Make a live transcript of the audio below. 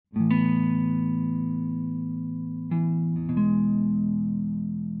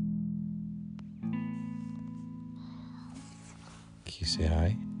say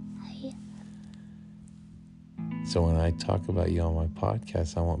hi? Hi. So when I talk about you on my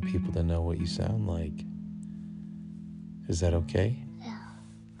podcast, I want people to know what you sound like. Is that okay? Yeah.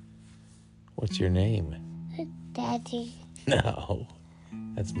 What's your name? Daddy. No,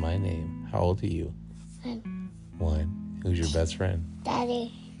 that's my name. How old are you? 1. Who's your best friend?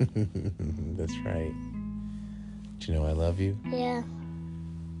 Daddy. That's right. Do you know I love you? Yeah.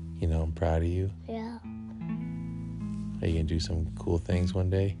 You know I'm proud of you? Yeah. Are you going to do some cool things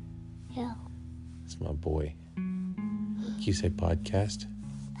one day? Yeah. That's my boy. Can you say podcast?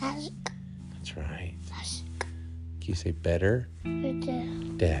 Ask. That's right. Ask. Can you say better?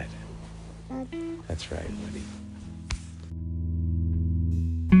 Dad. That's right, buddy.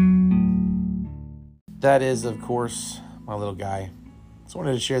 That is, of course, my little guy. Just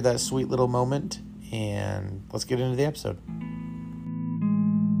wanted to share that sweet little moment, and let's get into the episode.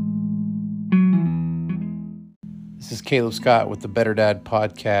 This is Caleb Scott with the Better Dad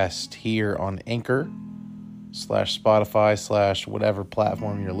podcast here on Anchor /Spotify /whatever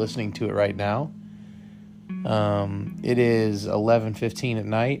platform you're listening to it right now. It is 11:15 at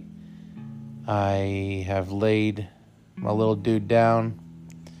night. I have laid my little dude down.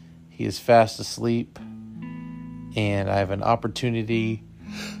 He is fast asleep, and I have an opportunity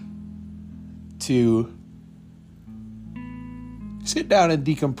to sit down and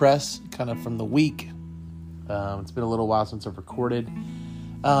decompress kind of from the week. It's been a little while since I've recorded.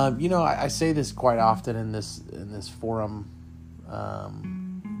 I say this quite often in this forum,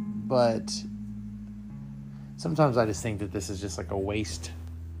 but sometimes I just think that this is just like a waste.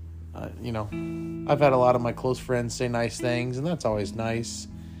 I've had a lot of my close friends say nice things, and that's always nice.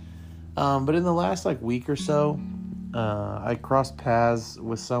 But in the last week or so, I crossed paths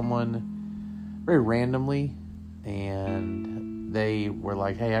with someone very randomly, and they were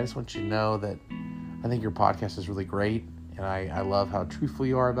like, "Hey, I just want you to know that I think your podcast is really great, and I love how truthful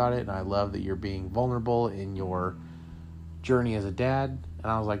you are about it, and I love that you're being vulnerable in your journey as a dad."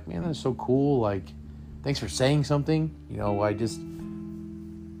 And I was like, "Man, that's so cool. Thanks for saying something."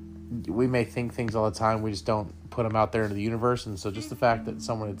 We may think things all the time. We just don't put them out there into the universe. And so just the fact that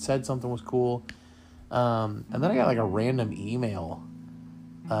someone had said something was cool. And then I got a random email.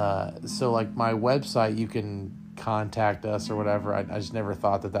 So my website, you can contact us or whatever. I just never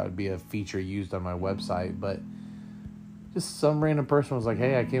thought that would be a feature used on my website. But just some random person was like,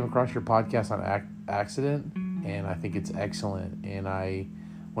 "Hey, I came across your podcast on accident, and I think it's excellent. And I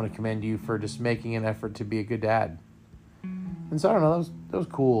want to commend you for just making an effort to be a good dad." And so I don't know, that was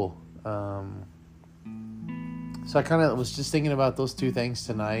cool. So I kind of was just thinking about those two things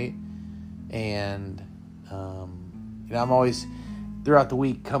tonight, and I'm always throughout the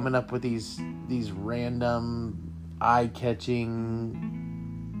week coming up with these random eye-catching,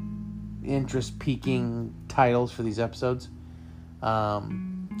 interest-piquing titles for these episodes.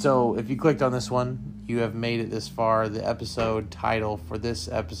 So if you clicked on this one, you have made it this far. The episode title for this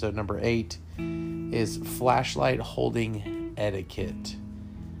episode number 8 is Flashlight Holding Etiquette.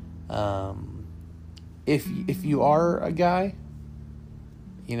 If you are a guy,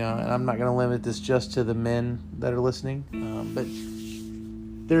 and I'm not going to limit this just to the men that are listening, but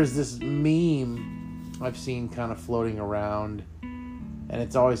there's this meme I've seen kind of floating around, and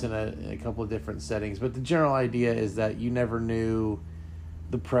it's always in a couple of different settings, but the general idea is that you never knew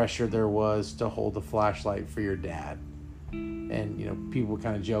the pressure there was to hold a flashlight for your dad. And, people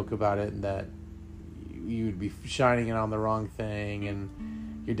kind of joke about it, and that you would be shining it on the wrong thing, and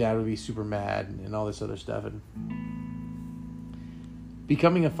your dad would be super mad, and all this other stuff. And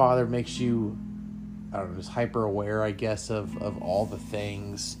becoming a father makes you, just hyper aware, I guess, of all the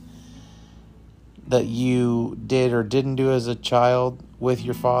things that you did or didn't do as a child with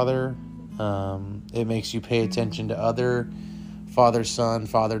your father. It makes you pay attention to other father-son,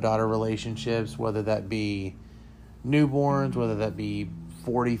 father-daughter relationships, whether that be newborns, whether that be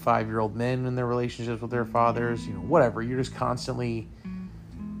 45-year-old men in their relationships with their fathers, whatever. You're just constantly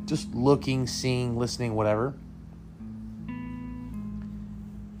just looking, seeing, listening, whatever.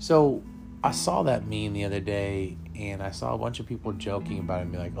 So I saw that meme the other day, and I saw a bunch of people joking about it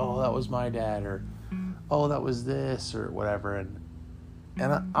and be like, "Oh, that was my dad," or "Oh, that was this," or whatever. And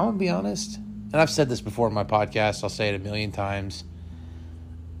I'm going to be honest, and I've said this before in my podcast, I'll say it a million times.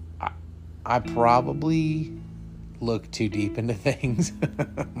 I probably look too deep into things.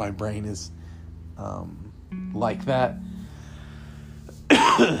 My brain is like that.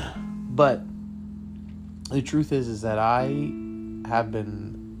 But the truth is that I have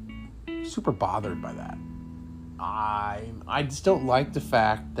been super bothered by that. I just don't like the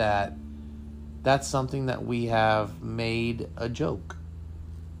fact that that's something that we have made a joke.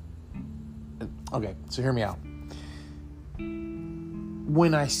 Okay, so hear me out.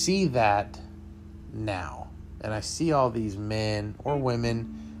 when I see that now, and I see all these men or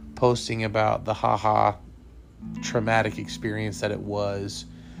women posting about the traumatic experience that it was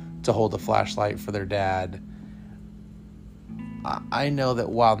to hold a flashlight for their dad, I know that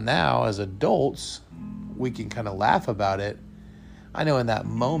while now as adults we can kind of laugh about it, I know in that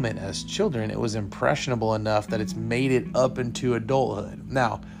moment as children it was impressionable enough that it's made it up into adulthood.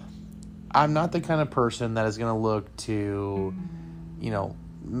 Now, I'm not the kind of person that is going to look to,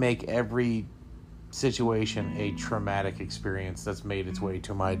 make every situation a traumatic experience that's made its way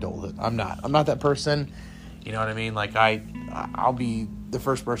to my adulthood. I'm not that person. You know what I mean? Like I'll be the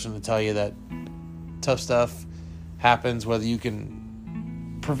first person to tell you that tough stuff happens, whether you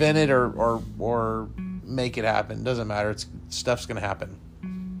can prevent it or make it happen. Doesn't matter. Stuff's going to happen.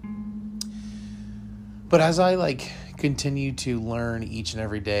 But as I continue to learn each and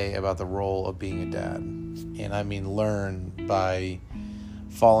every day about the role of being a dad, and I mean learn by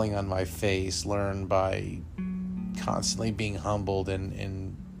falling on my face, learn by constantly being humbled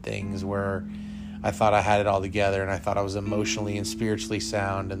in things where I thought I had it all together and I thought I was emotionally and spiritually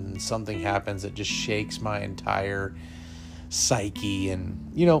sound, and then something happens that just shakes my entire psyche.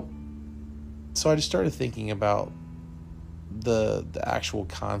 And so I just started thinking about the actual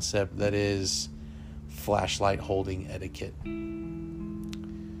concept that is flashlight holding etiquette.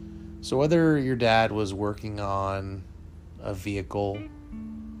 So whether your dad was working on a vehicle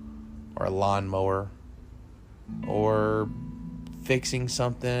or a lawnmower or fixing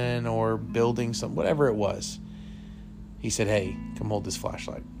something or building something, whatever it was, he said, "Hey, come hold this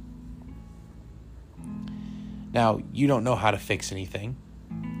flashlight." Now, you don't know how to fix anything.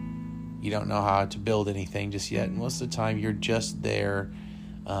 You don't know how to build anything just yet. And most of the time, you're just there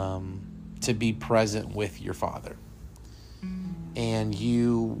to be present with your father. And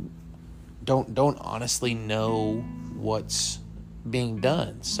you don't honestly know what's being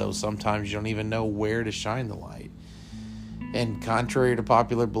done. So sometimes you don't even know where to shine the light. And contrary to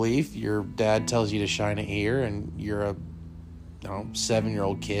popular belief, your dad tells you to shine it here, and you're a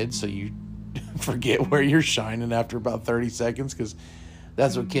 7-year-old kid, so you forget where you're shining after about 30 seconds because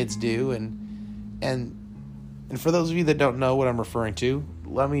that's what kids do. And for those of you that don't know what I'm referring to,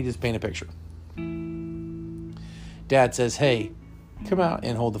 let me just paint a picture. Dad says, "Hey, come out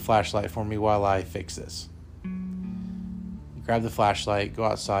and hold the flashlight for me while I fix this." You grab the flashlight, go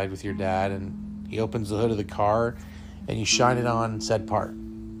outside with your dad, and he opens the hood of the car and you shine it on said part.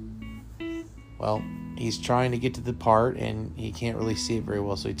 Well, he's trying to get to the part and he can't really see it very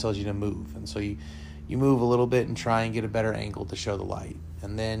well, so he tells you to move. And so you move a little bit and try and get a better angle to show the light.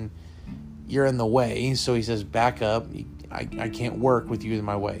 And then you're in the way, so he says, "Back up. I can't work with you in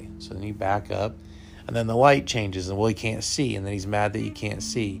my way." So then you back up, and then the light changes, and he can't see, and then he's mad that you can't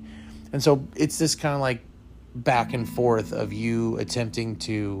see. And so it's this kind of back and forth of you attempting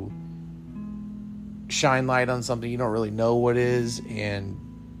to shine light on something you don't really know what is, and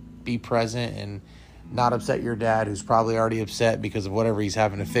be present and not upset your dad, who's probably already upset because of whatever he's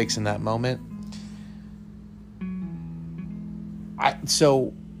having to fix in that moment.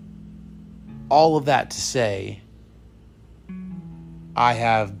 So all of that to say, I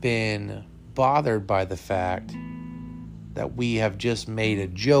have been bothered by the fact that we have just made a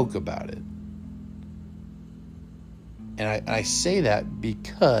joke about it. And I say that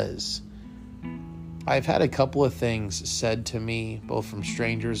because I've had a couple of things said to me, both from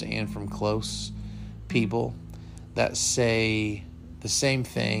strangers and from close people, that say the same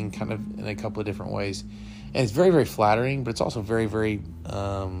thing kind of in a couple of different ways. And it's very, very flattering, but it's also very, very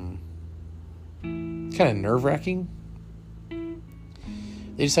kind of nerve-wracking.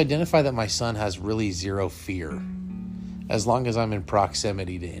 They just identify that my son has really zero fear as long as I'm in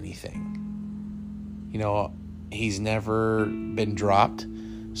proximity to anything. He's never been dropped,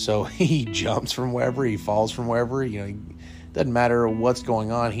 so he jumps from wherever, he falls from wherever. It doesn't matter what's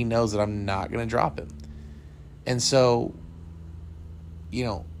going on. He knows that I'm not going to drop him. And so,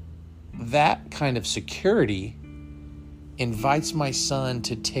 that kind of security invites my son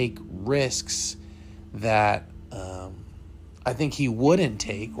to take risks that I think he wouldn't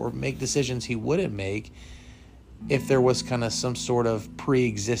take, or make decisions he wouldn't make if there was kind of some sort of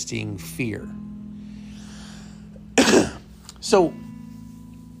pre-existing fear. So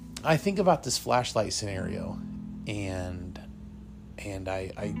I think about this flashlight scenario, and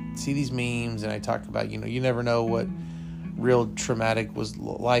I see these memes, and I talk about, you never know what real traumatic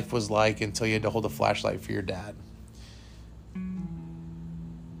life was like until you had to hold a flashlight for your dad.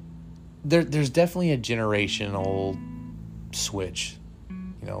 There's definitely a generational switch.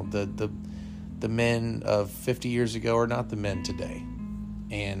 The men of 50 years ago are not the men today.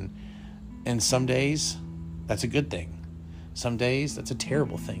 And some days that's a good thing. Some days that's a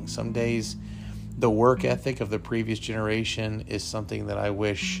terrible thing. Some days the work ethic of the previous generation is something that I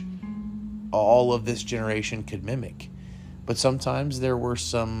wish all of this generation could mimic. But sometimes there were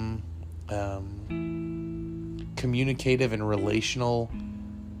some communicative and relational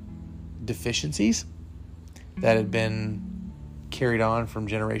deficiencies that had been carried on from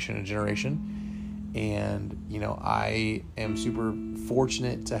generation to generation. And, I am super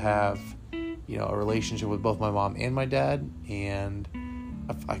fortunate to have, a relationship with both my mom and my dad. And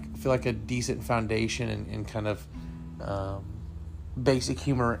I feel like a decent foundation and kind of basic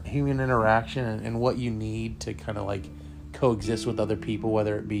human interaction and what you need to kind of like coexist with other people,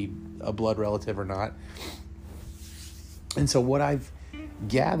 whether it be a blood relative or not. And so what I've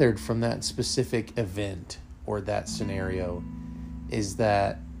gathered from that specific event or that scenario is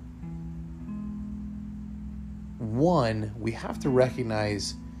that, one, we have to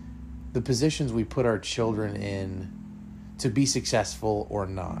recognize the positions we put our children in to be successful or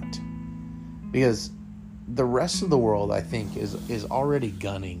not. Because the rest of the world, I think, is already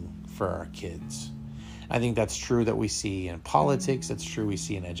gunning for our kids. I think that's true that we see in politics. That's true we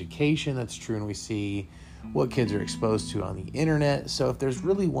see in education. That's true and we see what kids are exposed to on the internet. So if there's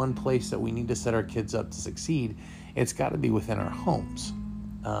really one place that we need to set our kids up to succeed, it's got to be within our homes.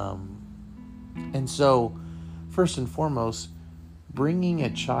 And so, first and foremost, bringing a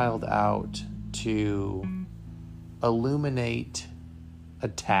child out to illuminate a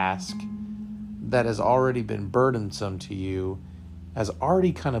task that has already been burdensome to you has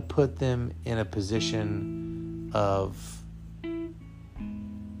already kind of put them in a position of,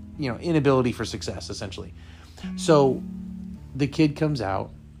 inability for success, essentially. So the kid comes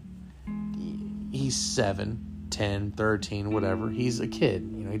out, he's 7, 10, 13, whatever. He's a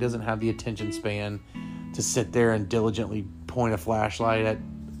kid. He doesn't have the attention span to sit there and diligently point a flashlight at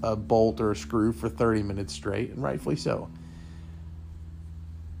a bolt or a screw for 30 minutes straight, and rightfully so.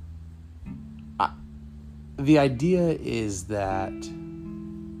 The idea is that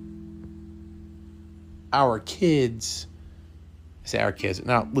our kids,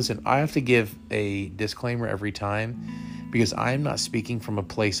 now listen, I have to give a disclaimer every time because I'm not speaking from a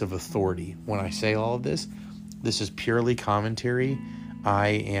place of authority. When I say all of this, this is purely commentary. I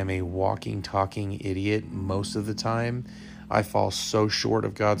am a walking, talking idiot most of the time. I fall so short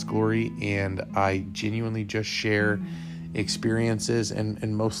of God's glory, and I genuinely just share experiences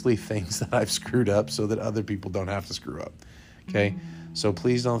and mostly things that I've screwed up so that other people don't have to screw up. Okay? So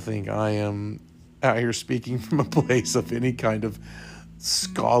please don't think I am out here speaking from a place of any kind of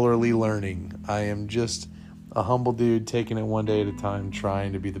scholarly learning. I am just a humble dude taking it one day at a time,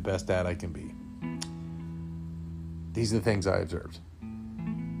 trying to be the best dad I can be. These are the things I observed.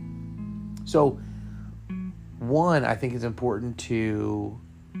 So, one, I think it's important to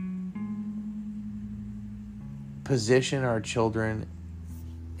position our children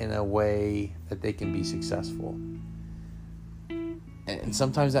in a way that they can be successful. And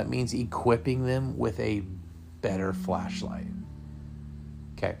sometimes that means equipping them with a better flashlight.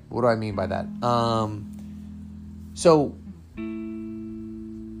 Okay, what do I mean by that? So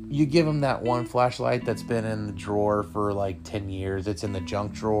you give them that one flashlight that's been in the drawer for like 10 years. It's in the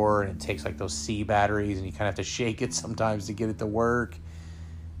junk drawer, and it takes like those C batteries, and you kind of have to shake it sometimes to get it to work.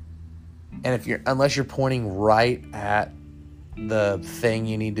 And unless you're pointing right at the thing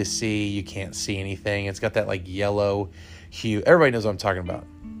you need to see, you can't see anything. It's got that like yellow hue. Everybody knows what I'm talking about.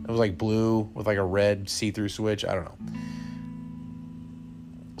 It was like blue with like a red see-through switch. I don't know.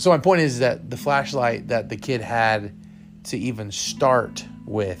 So my point is that the flashlight that the kid had to even start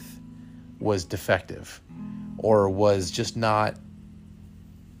with was defective, or was just not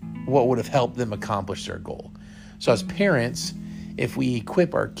what would have helped them accomplish their goal. So as parents, if we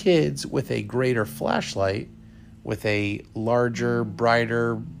equip our kids with a greater flashlight, with a larger,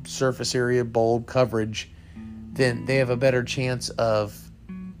 brighter surface area bulb coverage, then they have a better chance of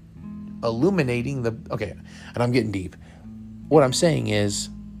illuminating okay, and I'm getting deep. What I'm saying is,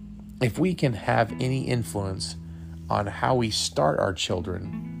 if we can have any influence on how we start our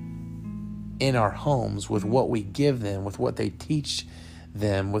children in our homes, with what we give them, with what they teach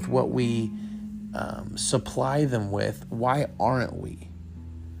them, with what we supply them with, why aren't we?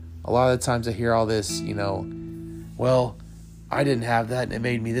 A lot of the times I hear all this, well, I didn't have that and it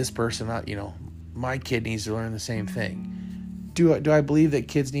made me this person. My kid needs to learn the same thing. Do I believe that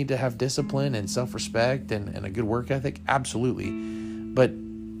kids need to have discipline and self-respect and a good work ethic? Absolutely. But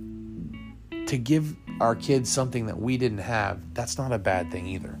to give our kids something that we didn't have, that's not a bad thing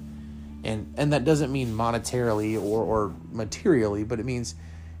either. And that doesn't mean monetarily or materially, but it means,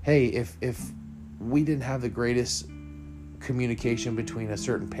 hey, if we didn't have the greatest communication between a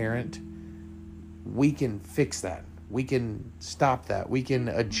certain parent, we can fix that. We can stop that. We can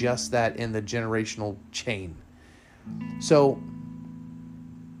adjust that in the generational chain. So,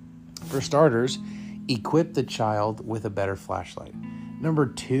 for starters, equip the child with a better flashlight. Number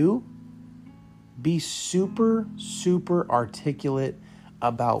 2, be super, super articulate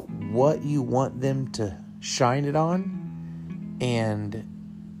about what you want them to shine it on and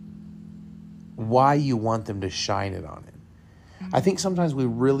why you want them to shine it on it. I think sometimes we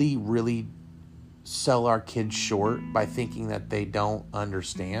really, really sell our kids short by thinking that they don't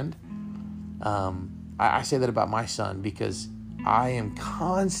understand. I say that about my son because I am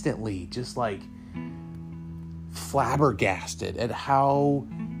constantly just like flabbergasted at how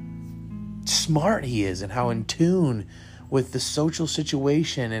smart he is and how in tune with the social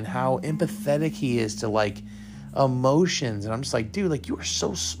situation and how empathetic he is to like emotions. And I'm just like, dude, like you are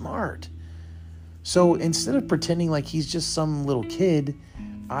so smart. So instead of pretending like he's just some little kid,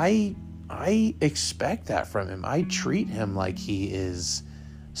 I expect that from him. I treat him like he is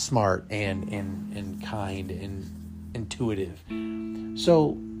smart and kind and intuitive.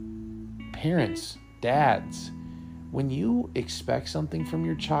 So parents, dads, when you expect something from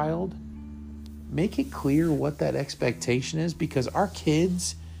your child, make it clear what that expectation is, because our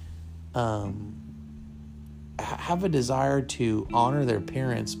kids have a desire to honor their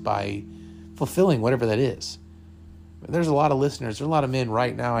parents by fulfilling whatever that is. There's a lot of listeners, there's a lot of men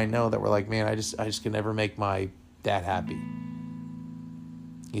right now I know that were like, man, I just can never make my dad happy.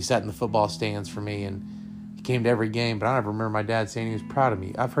 He sat in the football stands for me and he came to every game, but I don't remember my dad saying he was proud of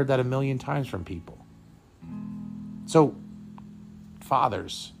me. I've heard that a million times from people. So,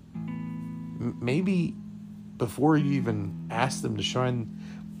 fathers, maybe before you even ask them to shine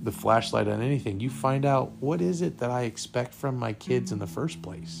the flashlight on anything, you find out, what is it that I expect from my kids in the first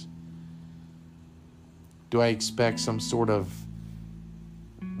place? Do I expect some sort of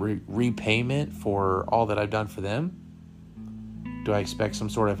repayment for all that I've done for them? Do I expect some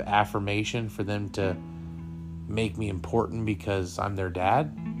sort of affirmation for them to make me important because I'm their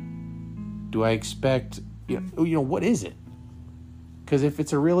dad? Do I expect, what is it? Because if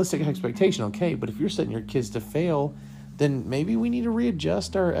it's a realistic expectation, okay, but if you're setting your kids to fail, then maybe we need to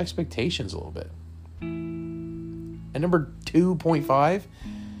readjust our expectations a little bit. And number 2.5,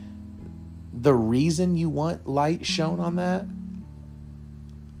 the reason you want light shown on that,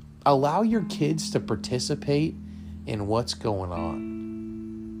 allow your kids to participate in what's going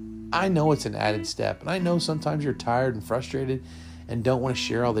on. I know it's an added step, and I know sometimes you're tired and frustrated and don't want to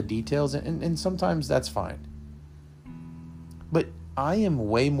share all the details, and sometimes that's fine. But I am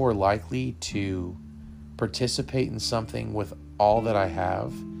way more likely to participate in something with all that I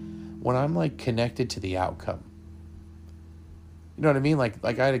have when I'm like connected to the outcome. You know what I mean? Like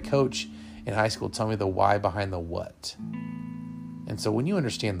I had a coach in high school tell me the why behind the what. And so when you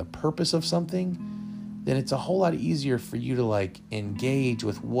understand the purpose of something, then it's a whole lot easier for you to like engage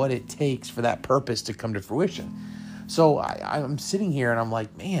with what it takes for that purpose to come to fruition. So I'm sitting here and I'm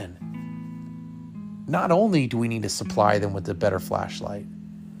like, man, not only do we need to supply them with a better flashlight,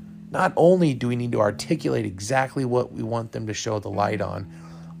 not only do we need to articulate exactly what we want them to show the light on,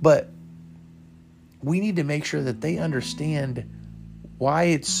 but we need to make sure that they understand why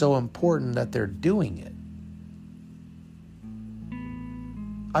it's so important that they're doing it.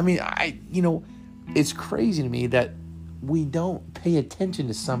 I mean, it's crazy to me that we don't pay attention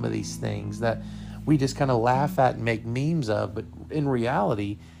to some of these things that we just kind of laugh at and make memes of. But in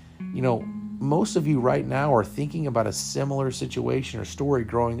reality, most of you right now are thinking about a similar situation or story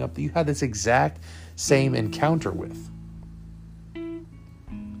growing up that you had this exact same encounter with.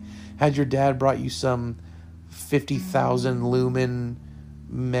 Had your dad brought you some 50,000 lumen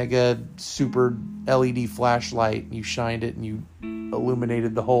mega super LED flashlight, you shined it and you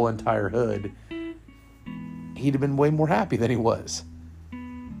illuminated the whole entire hood, he'd have been way more happy than he was.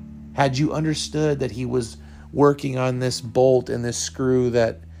 Had you understood that he was working on this bolt and this screw,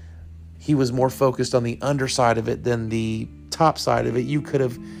 that he was more focused on the underside of it than the top side of it, you could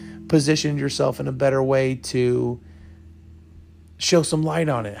have positioned yourself in a better way to show some light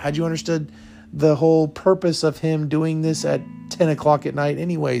on it. Had you understood the whole purpose of him doing this at 10 o'clock at night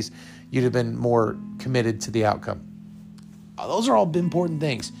anyways, you'd have been more committed to the outcome. Those are all important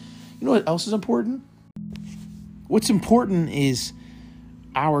things. You know what else is important? What's important is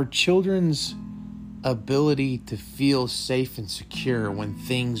our children's ability to feel safe and secure when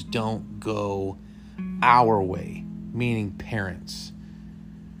things don't go our way, meaning parents.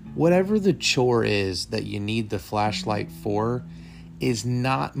 Whatever the chore is that you need the flashlight for is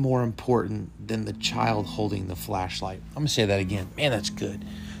not more important than the child holding the flashlight. I'm going to say that again. Man, that's good.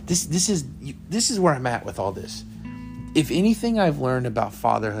 This is where I'm at with all this. If anything I've learned about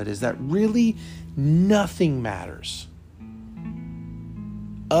fatherhood is that really Nothing matters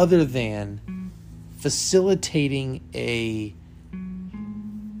other than facilitating a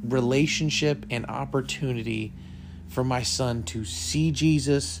relationship and opportunity for my son to see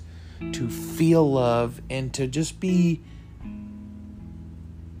Jesus, to feel love, and to just be,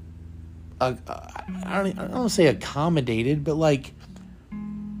 I don't want to say accommodated, but like,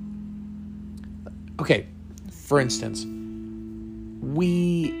 okay, for instance,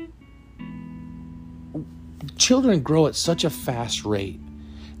 children grow at such a fast rate.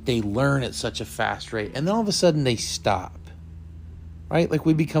 They learn at such a fast rate. And then all of a sudden they stop. Right? Like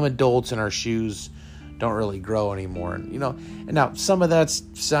we become adults and our shoes don't really grow anymore. And, and now some of that's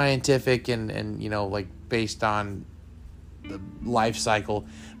scientific and like based on the life cycle.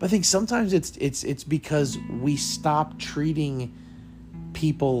 But I think sometimes it's because we stop treating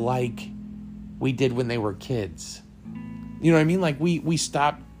people like we did when they were kids. You know what I mean? Like we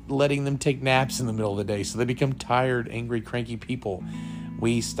stop letting them take naps in the middle of the day, so they become tired, angry, cranky people.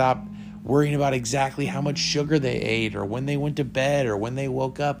 We stop worrying about exactly how much sugar they ate or when they went to bed or when they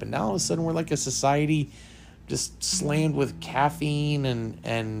woke up. And now all of a sudden we're like a society just slammed with caffeine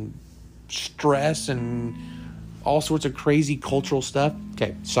and stress and all sorts of crazy cultural stuff.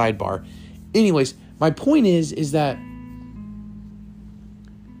 Okay, sidebar. Anyways, my point is that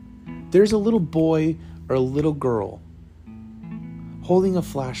there's a little boy or a little girl holding a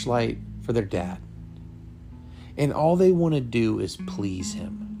flashlight for their dad. And all they want to do is please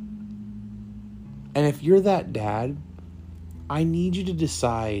him. And if you're that dad, I need you to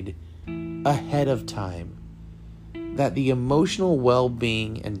decide ahead of time that the emotional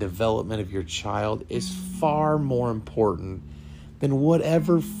well-being and development of your child is far more important than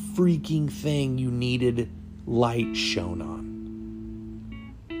whatever freaking thing you needed light shown on.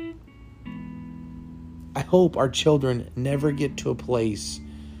 I hope our children never get to a place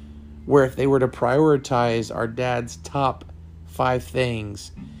where if they were to prioritize our dad's top 5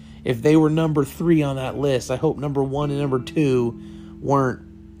 things, if they were number 3 on that list, I hope number 1 and number 2 weren't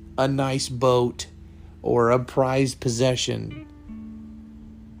a nice boat or a prized possession.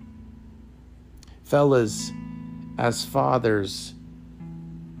 Fellas, as fathers,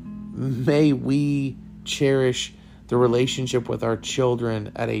 may we cherish the relationship with our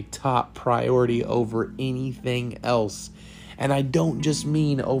children at a top priority over anything else. And I don't just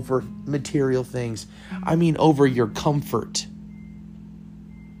mean over material things. I mean over your comfort.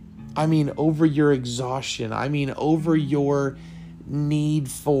 I mean over your exhaustion. I mean over your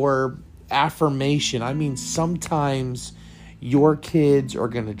need for affirmation. I mean sometimes your kids are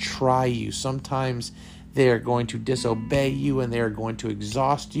going to try you. Sometimes they are going to disobey you and they are going to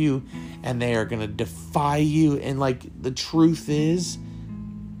exhaust you and they are going to defy you. And like the truth is,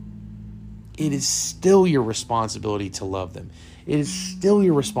 it is still your responsibility to love them. It is still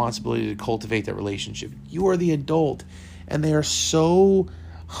your responsibility to cultivate that relationship. You are the adult, and they are so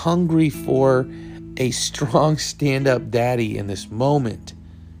hungry for a strong stand-up daddy in this moment.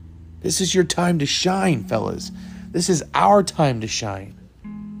 This is your time to shine, fellas. This is our time to shine.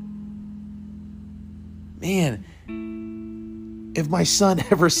 Man, if my son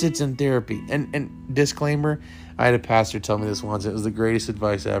ever sits in therapy, and disclaimer, I had a pastor tell me this once. It was the greatest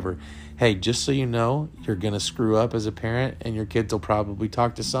advice ever. Hey, just so you know, you're going to screw up as a parent, and your kids will probably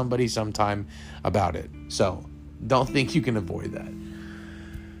talk to somebody sometime about it. So don't think you can avoid that.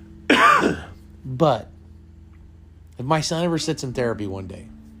 But if my son ever sits in therapy one day,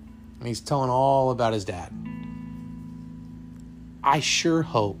 and he's telling all about his dad, I sure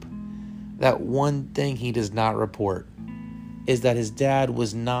hope that one thing he does not report is that his dad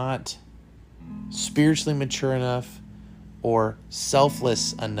was not spiritually mature enough or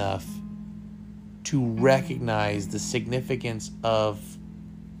selfless enough to recognize the significance of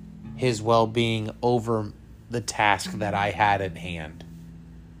his well-being over the task that I had at hand.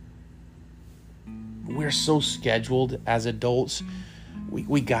 We're so scheduled as adults.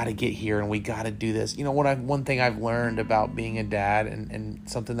 We got to get here and we got to do this. You know, one thing I've learned about being a dad and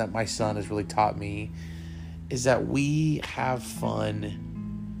something that my son has really taught me is that we have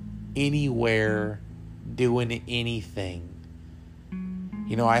fun anywhere doing anything.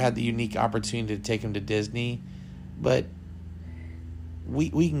 You know, I had the unique opportunity to take him to Disney, but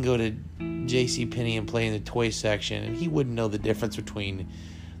we can go to JCPenney and play in the toy section, and he wouldn't know the difference between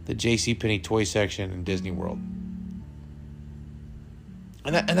the JCPenney toy section and Disney World.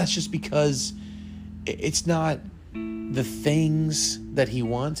 And that's just because it's not the things that he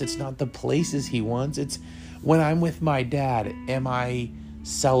wants. It's not the places he wants. It's when I'm with my dad, am I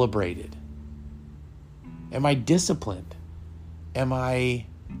celebrated? Am I disciplined? Am I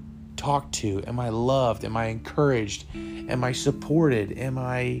talked to? Am I loved? Am I encouraged? Am I supported? Am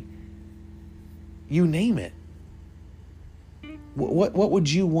I You name it. What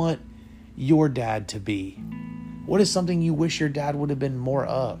would you want your dad to be? What is something you wish your dad would have been more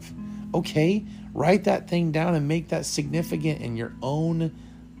of? Okay, write that thing down and make that significant in your own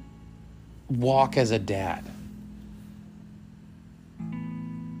walk as a dad.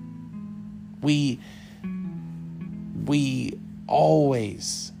 We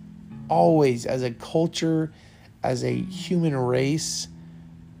always as a culture, as a human race,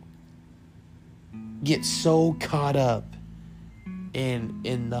 get so caught up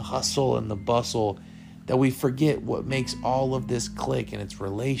in the hustle and the bustle that we forget what makes all of this click, and it's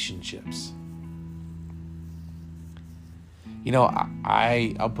relationships. You know,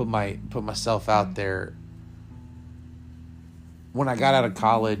 I'll put myself out there. When I got out of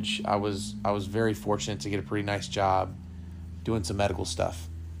college, I was very fortunate to get a pretty nice job doing some medical stuff.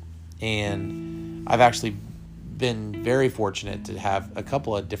 And I've actually been very fortunate to have a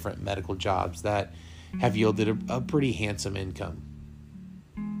couple of different medical jobs that have yielded a pretty handsome income.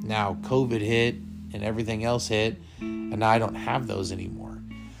 Now, COVID hit and everything else hit, and now I don't have those anymore.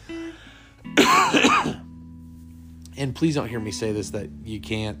 And please don't hear me say this, that you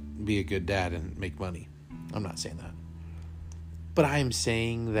can't be a good dad and make money. I'm not saying that. But I am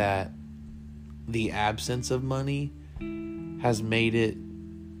saying that the absence of money has made it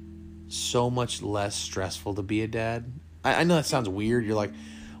so much less stressful to be a dad. I know that sounds weird. You're like,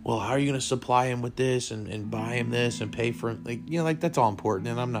 well, how are you going to supply him with this and buy him this and pay for him? Like, you know, like that's all important,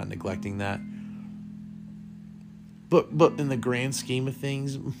 and I'm not neglecting that. But in the grand scheme of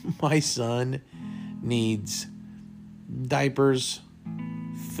things, my son needs diapers,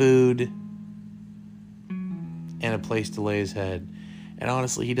 food, and a place to lay his head. And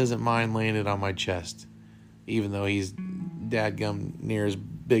honestly, he doesn't mind laying it on my chest, even though he's dadgum near as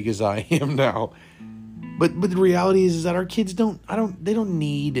big as I am now. But the reality is that our kids don't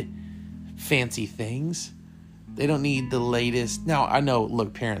need fancy things. They don't need the latest. Now, I know,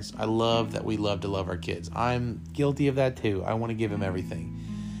 look, parents, I love that we love to love our kids. I'm guilty of that too. I want to give them everything.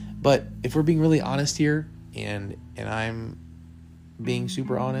 But if we're being really honest here, and I'm being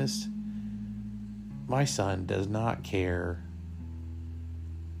super honest, my son does not care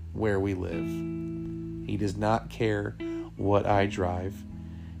where we live. He does not care what I drive.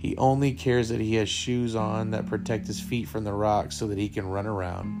 He only cares that he has shoes on that protect his feet from the rocks so that he can run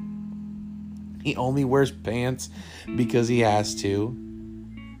around. He only wears pants because he has to.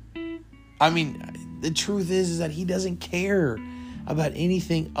 I mean, the truth is that he doesn't care about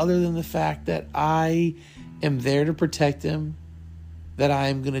anything other than the fact that I am there to protect him, that I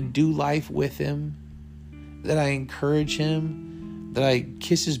am going to do life with him, that I encourage him, that I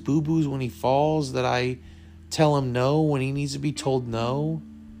kiss his boo-boos when he falls, that I tell him no when he needs to be told no,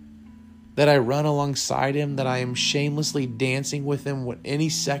 that I run alongside him, that I am shamelessly dancing with him any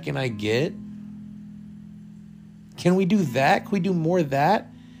second I get. Can we do that? Can we do more of that?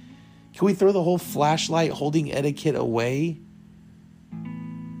 Can we throw the whole flashlight holding etiquette away?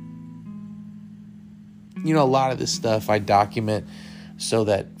 You know, a lot of this stuff I document so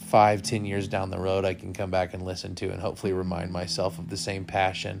that 5-10 years down the road I can come back and listen to and hopefully remind myself of the same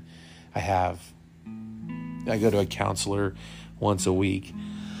passion I have. I go to a counselor once a week,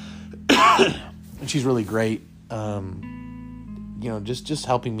 and she's really great. Just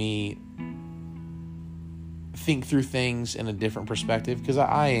helping me think through things in a different perspective, because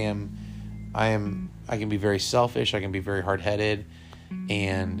I can be very selfish, I can be very hard-headed,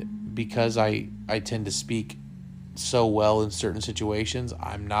 and because I tend to speak so well in certain situations,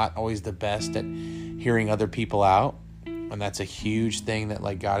 I'm not always the best at hearing other people out, and that's a huge thing that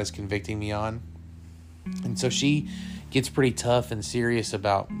like God is convicting me on. And so she gets pretty tough and serious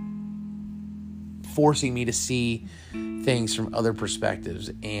about forcing me to see things from other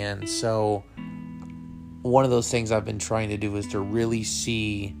perspectives. And so one of those things I've been trying to do is to really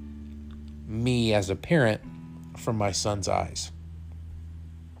see me as a parent from my son's eyes.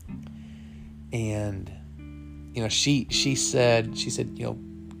 And, you know, she said, you know,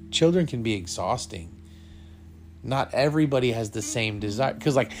 children can be exhausting. Not everybody has the same desire.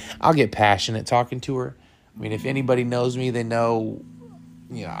 Because, like, I'll get passionate talking to her. I mean, if anybody knows me, they know,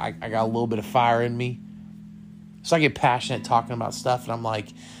 you know, I got a little bit of fire in me. So I get passionate talking about stuff. And I'm like,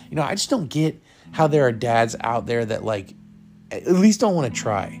 you know, I just don't get how there are dads out there that, like, at least don't want to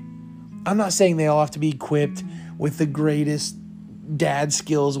try. I'm not saying they all have to be equipped with the greatest dad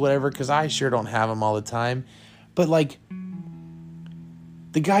skills, whatever, because I sure don't have them all the time. But, like,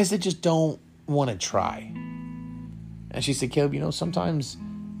 the guys that just don't want to try. And she said, Caleb, you know, sometimes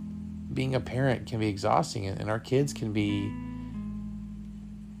being a parent can be exhausting, and our kids can be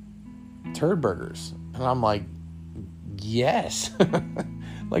turd burgers. And I'm like, yes,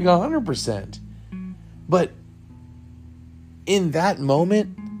 like 100%. But in that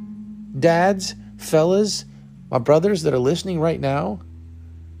moment, dads, fellas, my brothers that are listening right now,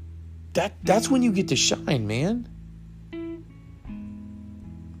 that's when you get to shine, man.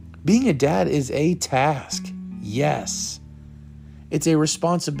 Being a dad is a task. Yes. It's a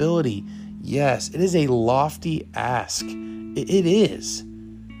responsibility. Yes. It is a lofty ask. It is.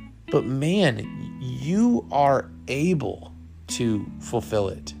 But man, you are able to fulfill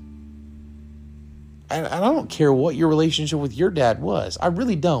it. And I don't care what your relationship with your dad was. I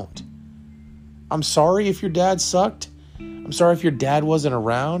really don't. I'm sorry if your dad sucked. I'm sorry if your dad wasn't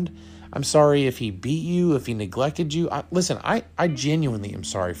around. I'm sorry if he beat you, if he neglected you. Listen, I genuinely am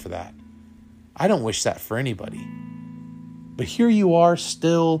sorry for that. I don't wish that for anybody. But here you are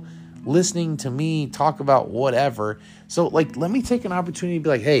still listening to me talk about whatever. So let me take an opportunity to be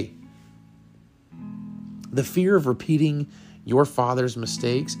like, hey, the fear of repeating your father's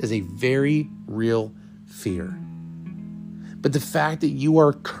mistakes is a very real fear. But the fact that you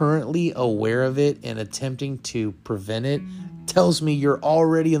are currently aware of it and attempting to prevent it tells me you're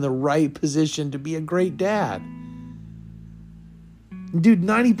already in the right position to be a great dad. Dude,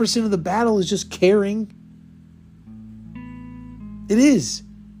 90% of the battle is just caring. It is.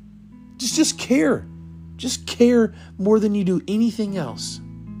 Just care. Just care more than you do anything else.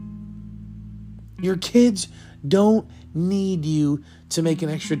 Your kids don't need you to make an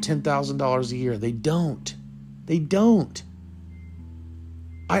extra $10,000 a year. They don't. They don't.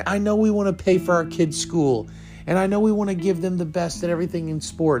 I know we want to pay for our kids' school, and I know we want to give them the best at everything in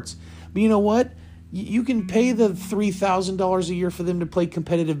sports. But you know what? You can pay the $3,000 a year for them to play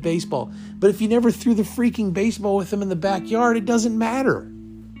competitive baseball. But if you never threw the freaking baseball with them in the backyard, it doesn't matter.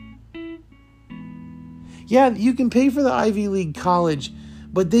 Yeah, you can pay for the Ivy League college,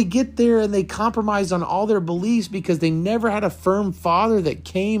 but they get there and they compromise on all their beliefs because they never had a firm father that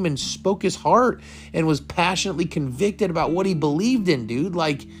came and spoke his heart and was passionately convicted about what he believed in, dude.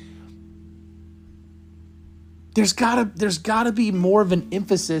 There's gotta be more of an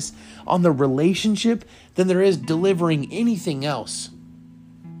emphasis on the relationship than there is delivering anything else.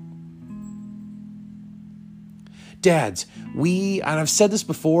 Dads, and I've said this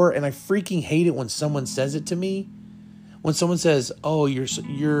before, and I freaking hate it when someone says it to me. When someone says, "Oh,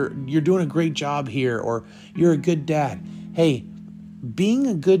 you're doing a great job here," or "You're a good dad." Hey, being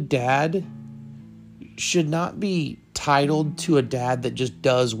a good dad should not be titled to a dad that just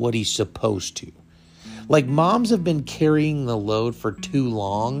does what he's supposed to. Moms have been carrying the load for too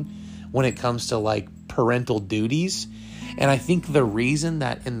long when it comes to parental duties. And I think the reason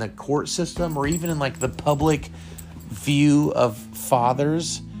that in the court system or even in the public view of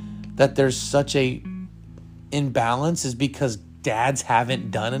fathers that there's such a imbalance is because dads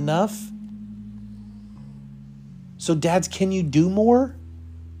haven't done enough. So dads, can you do more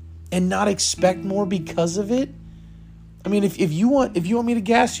and not expect more because of it? I mean, if you want me to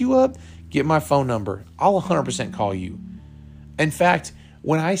gas you up, get my phone number. I'll 100% call you. In fact,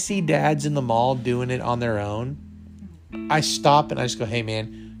 when I see dads in the mall doing it on their own, I stop and I just go, "Hey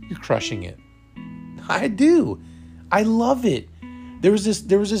man, you're crushing it." I do. I love it. There was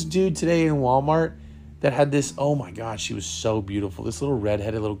this dude today in Walmart that had this, oh my gosh, she was so beautiful. This little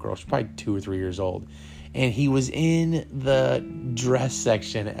redheaded little girl, she's probably 2 or 3 years old. And he was in the dress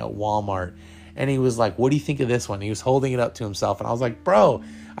section at Walmart. And he was like, "What do you think of this one?" He was holding it up to himself. And I was like, "Bro,"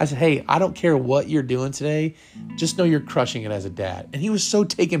 I said, "Hey, I don't care what you're doing today. Just know you're crushing it as a dad." And he was so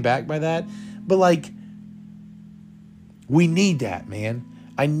taken back by that. But we need that, man.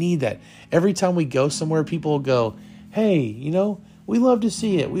 I need that. Every time we go somewhere, people will go, "Hey, we love to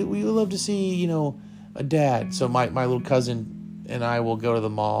see it. We love to see, a dad." So my little cousin and I will go to the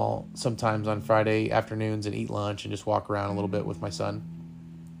mall sometimes on Friday afternoons and eat lunch and just walk around a little bit with my son.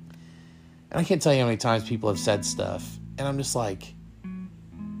 And I can't tell you how many times people have said stuff. And I'm just like,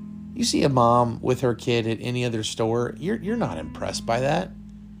 you see a mom with her kid at any other store, you're not impressed by that.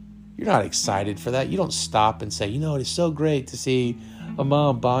 You're not excited for that. You don't stop and say, "It is so great to see a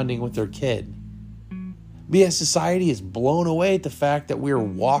mom bonding with their kid." But yet society is blown away at the fact that we're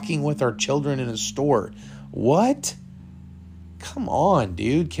walking with our children in a store. What? Come on,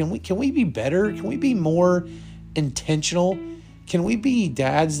 dude. Can we be better? Can we be more intentional? Can we be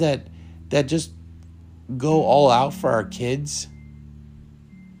dads that just go all out for our kids?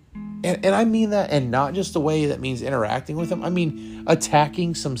 And I mean that, and not just the way that means interacting with them. I mean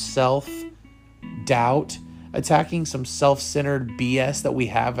attacking some self-doubt, attacking some self-centered BS that we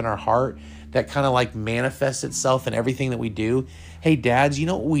have in our heart that kind of manifests itself in everything that we do. Hey, dads, you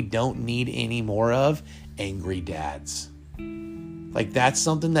know what we don't need any more of? Angry dads. That's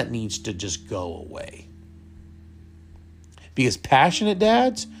something that needs to just go away. Because passionate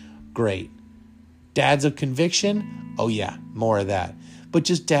dads, great. Dads of conviction? Oh yeah, more of that. But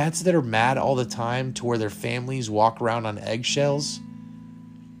just dads that are mad all the time to where their families walk around on eggshells,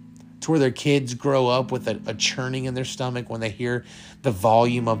 to where their kids grow up with a churning in their stomach when they hear the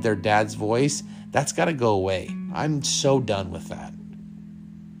volume of their dad's voice, that's got to go away. I'm so done with that.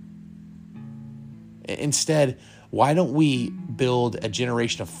 Instead, why don't we build a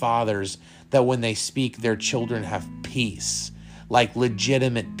generation of fathers that when they speak, their children have peace, like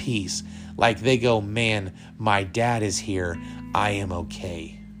legitimate peace, like they go, man, my dad is here, I am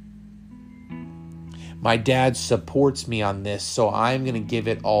okay. My dad supports me on this, so I'm going to give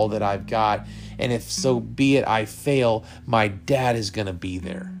it all that I've got. And if so be it, I fail, my dad is going to be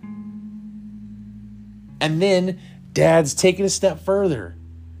there. And then dads take it a step further.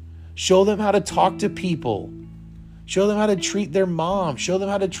 Show them how to talk to people. Show them how to treat their mom. Show them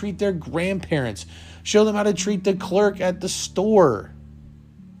how to treat their grandparents. Show them how to treat the clerk at the store.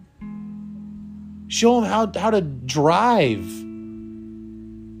 Show them how to drive.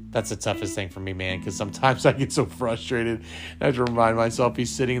 That's the toughest thing for me, man, because sometimes I get so frustrated. I have to remind myself he's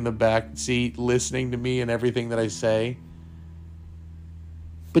sitting in the back seat listening to me and everything that I say.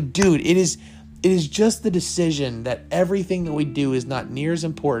 But dude, it is just the decision that everything that we do is not near as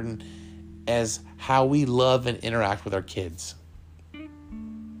important as how we love and interact with our kids.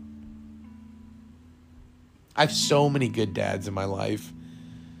 I have so many good dads in my life.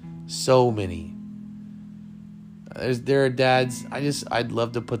 So many. There are dads, I'd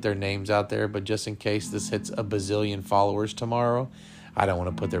love to put their names out there, but just in case this hits a bazillion followers tomorrow, I don't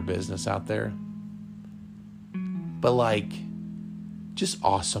want to put their business out there. But like, just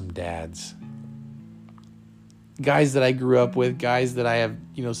awesome dads. Guys that I grew up with, guys that I have,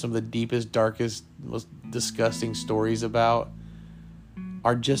 some of the deepest, darkest, most disgusting stories about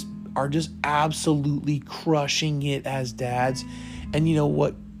are just absolutely crushing it as dads. And you know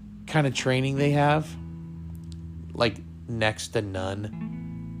what kind of training they have? Like next to none.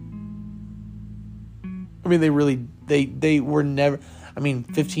 I mean, they were never,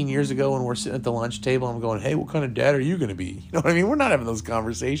 15 years ago when we're sitting at the lunch table, I'm going, hey, what kind of dad are you going to be? You know what I mean? We're not having those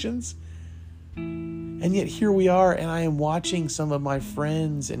conversations. And yet here we are, and I am watching some of my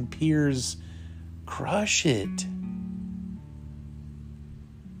friends and peers crush it.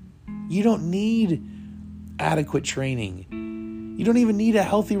 You don't need adequate training. You don't even need a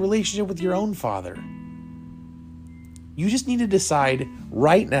healthy relationship with your own father. You just need to decide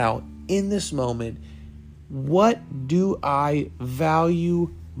right now, in this moment, what do I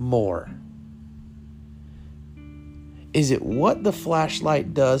value more? Is it what the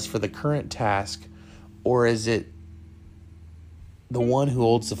flashlight does for the current task, or is it the one who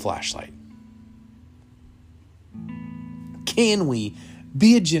holds the flashlight? Can we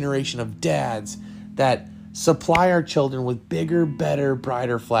be a generation of dads that supply our children with bigger, better,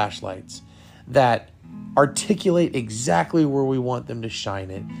 brighter flashlights, that articulate exactly where we want them to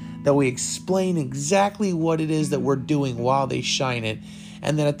shine it, that we explain exactly what it is that we're doing while they shine it,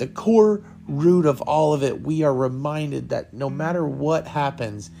 and that at the core root of all of it, we are reminded that no matter what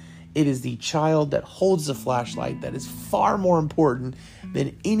happens, it is the child that holds the flashlight that is far more important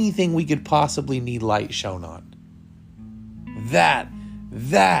than anything we could possibly need light shown on. That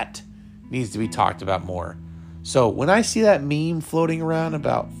needs to be talked about more. So when I see that meme floating around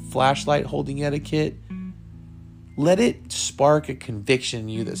about flashlight holding etiquette, let it spark a conviction in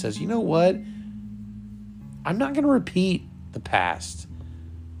you that says, you know what? I'm not going to repeat the past.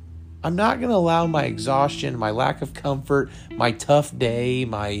 I'm not going to allow my exhaustion, my lack of comfort, my tough day,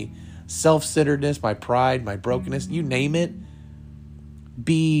 my self-centeredness, my pride, my brokenness, you name it,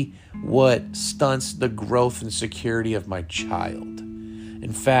 be what stunts the growth and security of my child.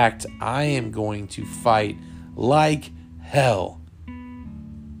 In fact, I am going to fight like hell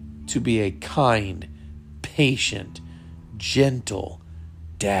to be a kind, patient, gentle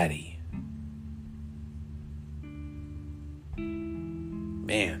daddy.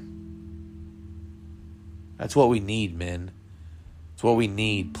 Man, that's what we need, men. It's what we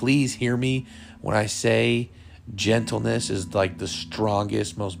need. Please hear me when I say gentleness is like the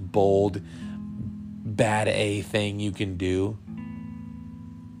strongest, most bold, bad A thing you can do.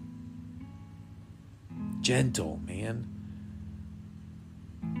 Gentle, man.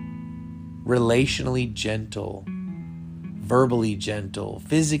 Relationally gentle. Verbally gentle.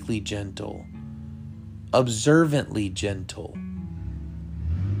 Physically gentle. Observantly gentle.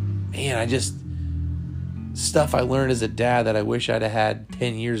 Man, stuff I learned as a dad that I wish I'd have had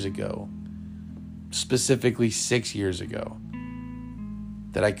 10 years ago. Specifically 6 years ago.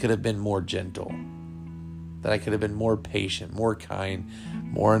 That I could have been more gentle. That I could have been more patient, more kind,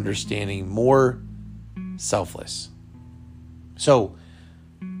 more understanding, more selfless. So,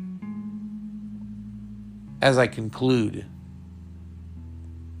 as I conclude,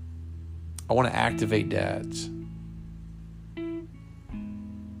 I want to activate dads.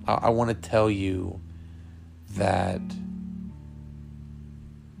 I want to tell you that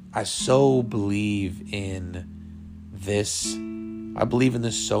I so believe in this. I believe in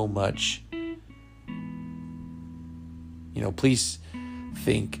this so much. Please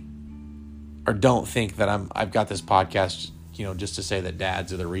think or don't think that I've got this podcast, just to say that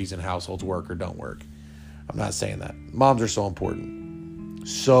dads are the reason households work or don't work. I'm not saying that. Moms are so important.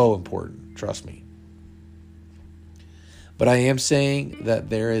 So important. Trust me. But I am saying that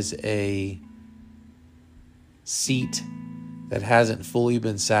there is a seat that hasn't fully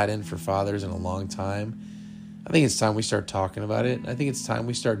been sat in for fathers in a long time. I think it's time we start talking about it. I think it's time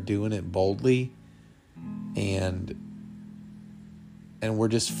we start doing it boldly, and we're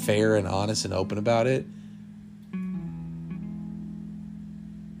just fair and honest and open about it.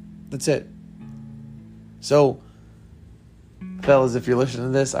 That's it. So, fellas, if you're listening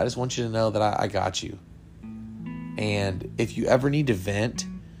to this, I just want you to know that I got you. And if you ever need to vent,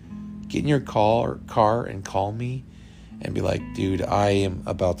 get in your car and call me and be like, dude, I am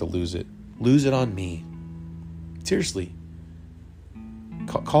about to lose it. Lose it on me. Seriously.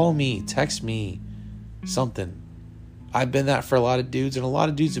 Call me, text me, something. I've been that for a lot of dudes, and a lot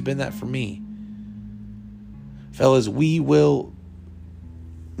of dudes have been that for me. Fellas, we will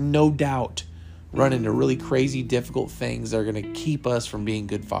no doubt run into really crazy, difficult things that are going to keep us from being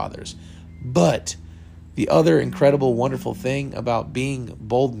good fathers. But the other incredible, wonderful thing about being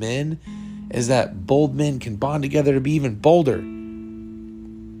bold men is that bold men can bond together to be even bolder.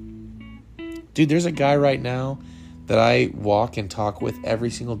 Dude, there's a guy right now that I walk and talk with every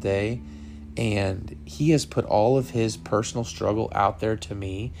single day, and he has put all of his personal struggle out there to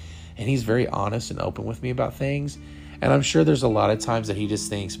me, and he's very honest and open with me about things. And I'm sure there's a lot of times that he just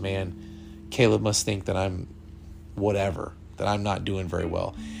thinks, man, Caleb must think that I'm whatever, that I'm not doing very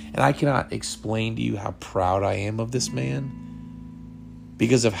well. And I cannot explain to you how proud I am of this man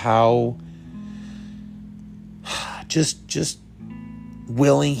because of how just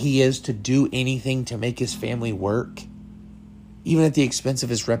willing he is to do anything to make his family work, even at the expense of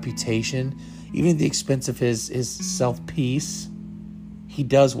his reputation, even at the expense of his self-peace. He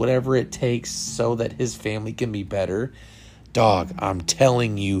does whatever it takes so that his family can be better. Dog, I'm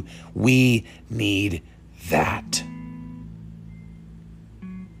telling you, we need that.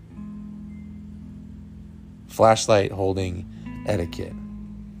 Flashlight holding etiquette,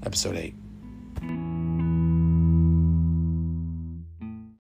 episode 8.